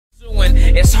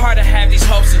hard to have these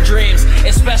hopes and dreams,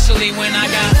 especially when I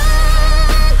got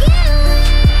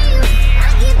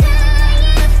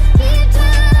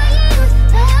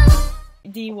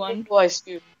D1. Oh, I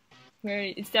see. Where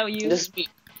is that you? This beat.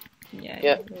 Yeah.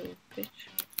 Yeah. Bitch.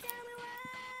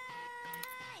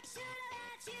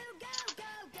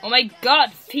 Oh my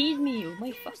god, feed me! Oh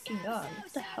my fucking god,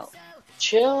 what the hell?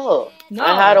 Chill. No.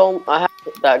 I had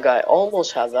that guy.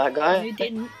 Almost had that guy. No, you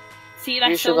didn't. See,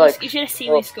 like, you should you should have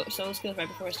seen my solo skills right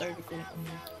before I started recording.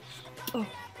 Oh.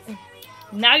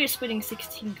 Now you're splitting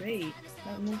 16 grade.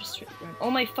 No, just straight run.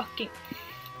 Oh my fucking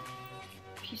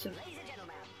piece of.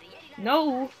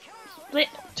 No! Split!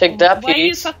 Take that Why piece. are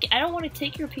you fucking. I don't want to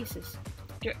take your pieces.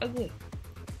 You're ugly.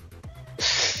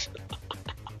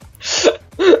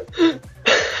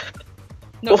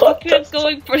 No, fuck you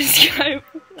going for this guy.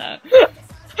 No.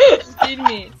 Feed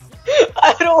me.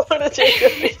 I don't want to take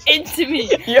your piece. Into me.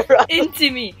 You're right.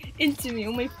 Into me. Into me.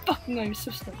 Oh my fucking god, you're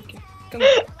so stuck. Okay, come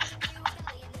on.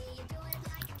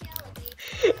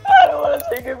 I don't want to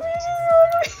take your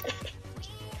piece.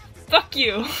 Fuck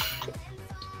you.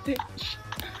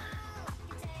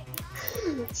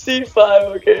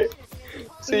 C5, okay.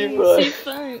 C5.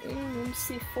 C5.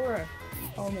 C4.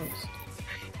 Almost.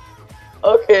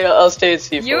 Okay, I'll stay at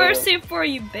C4. You are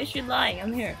C4, you bitch. You're lying.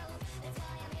 I'm here.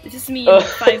 This is me in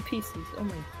 5 pieces. Oh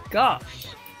my gosh.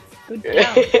 Go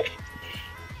down.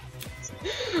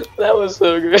 That was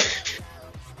so good.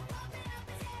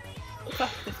 Fuck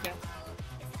this guy.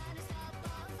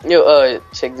 Yo,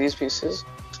 take these pieces.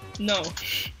 No.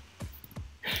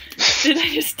 Did I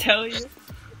just tell you?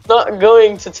 Not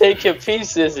going to take your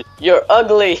pieces. You're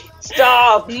ugly.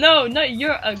 Stop. No, not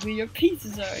you're ugly. Your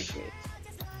pieces are ugly.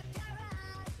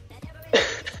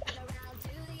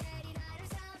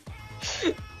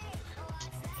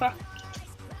 Fuck.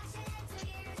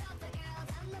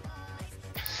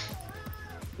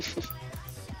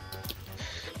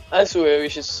 I swear we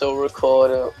should so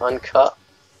record Uncut.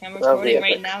 I'm recording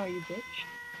right now, you bitch.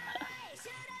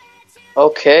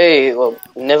 Okay, well,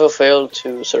 never fail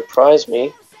to surprise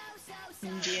me.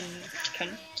 Indian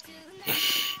cunt.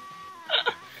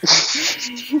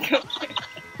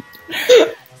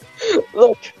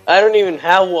 Look, I don't even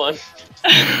have one.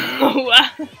 Wow.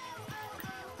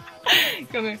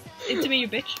 Come here. Into me, you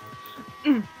bitch.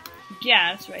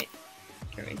 Yeah, that's right.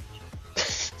 Correct.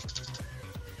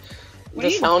 The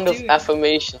sound of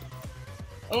affirmation.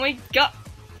 Oh my god.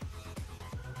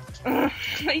 Oh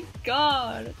my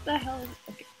god. What the hell?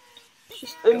 Okay.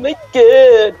 Just Oh my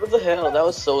god. What the hell? That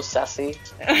was so sassy.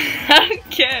 I don't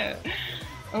care.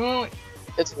 Oh.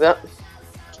 It's that.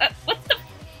 What the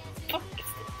fuck is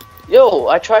this? Yo,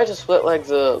 I tried to split like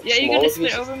the. Yeah, you're gonna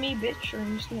split pieces. over me, bitch, or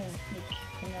I'm just gonna like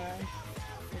hang around.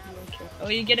 Okay. Oh,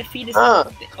 you get a fetus.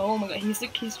 Oh my god, he's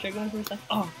struggling for his life.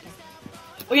 Oh.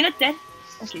 Oh, you're not dead.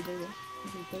 Okay, there you go.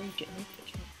 There you get me.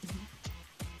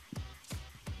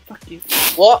 Fuck you.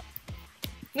 What?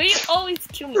 No, you always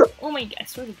kill me. Oh my god, I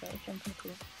swear to god, I'm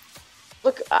cool.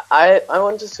 Look, I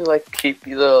wanted to like keep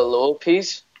the lower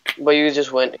piece, but you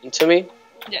just went into me.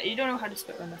 Yeah, you don't know how to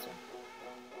split run, that's why.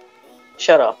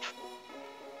 Shut up.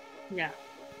 Yeah.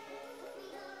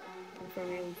 For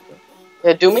real.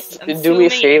 Yeah, do me a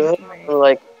favor,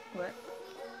 like. What?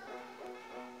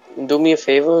 Do me a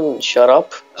favor and shut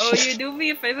up. Oh, you do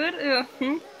me a favor?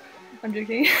 I'm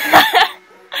joking.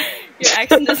 Your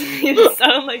accent doesn't even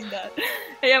sound like that.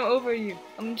 Hey, I'm over you.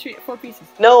 I'm gonna treat 4 pieces.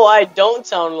 No, I don't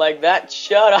sound like that.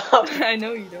 Shut up. I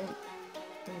know you don't.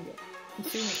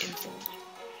 Consume me instant.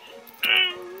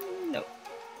 No.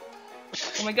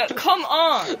 Oh my god, come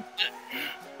on!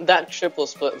 That triple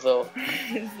split though.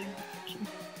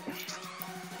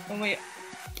 Oh my god.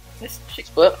 This chick.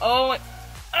 Split. Oh my.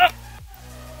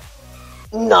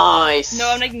 Nice. No,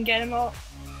 I'm not gonna get him all.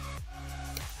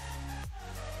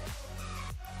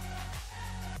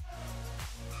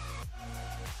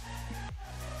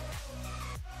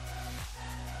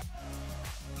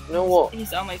 You know what?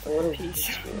 He's on my fucking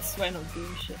piece. That's why I don't do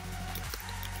shit.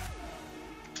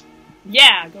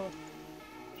 Yeah, go.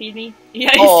 Feed me.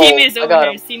 Yeah, his team is over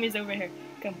here. His team is over here.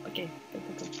 Come, okay. Go.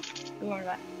 Go on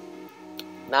that.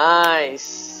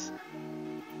 Nice.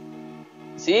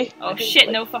 See? Oh shit,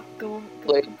 no fuck. Go.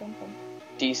 Come.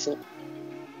 Decent.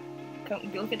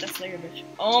 Come, look at that Slayer bitch.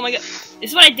 Oh my god. This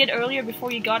is what I did earlier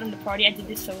before you got in the party. I did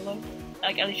this solo.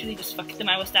 Like, I literally just fucked them.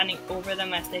 I was standing over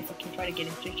them as they fucking tried to get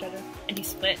into each other. And he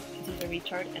split because he's a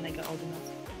retard, and I got all the nuts.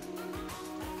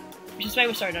 Which is why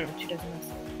we started out with 2 dozen nuts.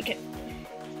 Okay.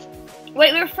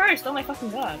 Wait, we were first! Oh my fucking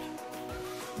god.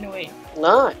 No, wait.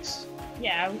 Nice.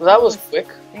 Yeah. Well, that was quick.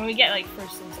 And we get like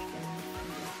first and second.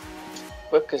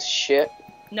 Quick as shit.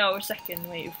 No, we're second.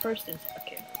 Wait, we're first and second.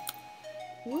 Okay.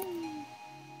 Woo.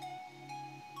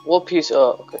 What piece?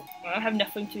 Oh, okay. I have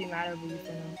nothing to be mad over you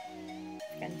for now.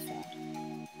 It's kind of sad.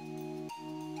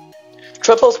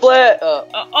 Triple split!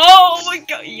 Oh my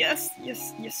god, yes,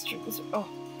 triple split. Oh,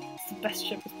 it's the best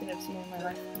triple split I've seen in my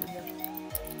life.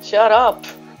 Shut up!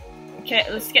 Okay,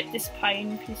 let's get this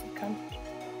pine piece of cunt.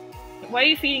 Why are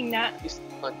you feeding that?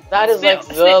 That is like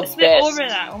the best. Split over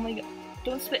that, oh my god.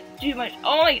 Don't split too much.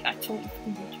 Oh my god, I told you,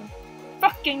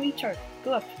 fucking retard.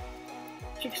 Go up.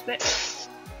 Trick split.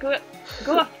 Go up.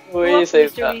 Go up. Go up, Mr.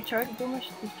 Retard. Go much,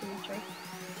 Mr. Retard.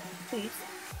 Please.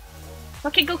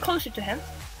 Okay, go closer to him.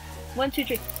 1, 2,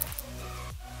 3.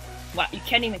 Wow, you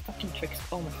can't even fucking tricks.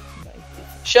 Oh my god.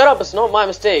 Shut up, it's not my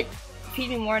mistake. Feed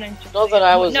me more than not that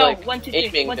I was no, like 1, 2,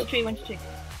 3. 1, 2, 3. 1, 2, 3.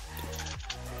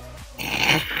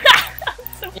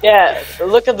 So yeah,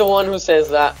 look at the one who says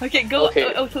that. Okay, go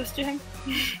close to him.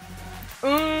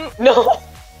 No.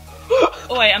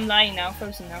 Oh wait, I'm lying now.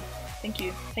 Frozen now. Thank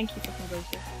you, fucking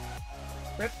Frozen.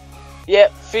 Rip. Yeah,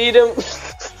 feed him.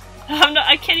 I'm not.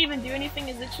 I can't even do anything.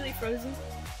 It's literally frozen.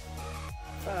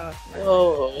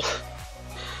 Oh.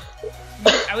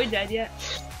 Are we dead yet?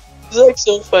 It's like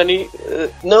so funny.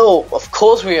 No, of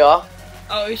course we are.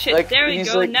 Oh shit! Like, there we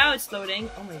go. like, now it's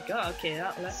loading. Oh my god. Okay,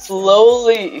 that left.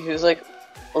 Slowly, he was like,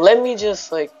 "Let me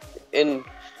just like in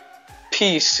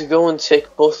peace go and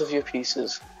take both of your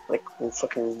pieces." Like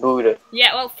fucking Buddha.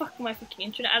 Yeah, well, fuck my fucking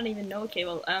internet. I don't even know. Okay,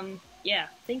 well, yeah.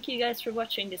 Thank you guys for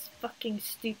watching this fucking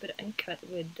stupid Uncut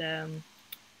with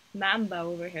Mamba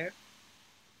over here.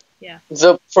 Yeah.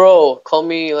 The pro. Call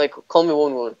me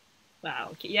 1-1. Wow.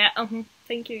 Okay. Yeah.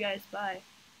 Thank you guys. Bye.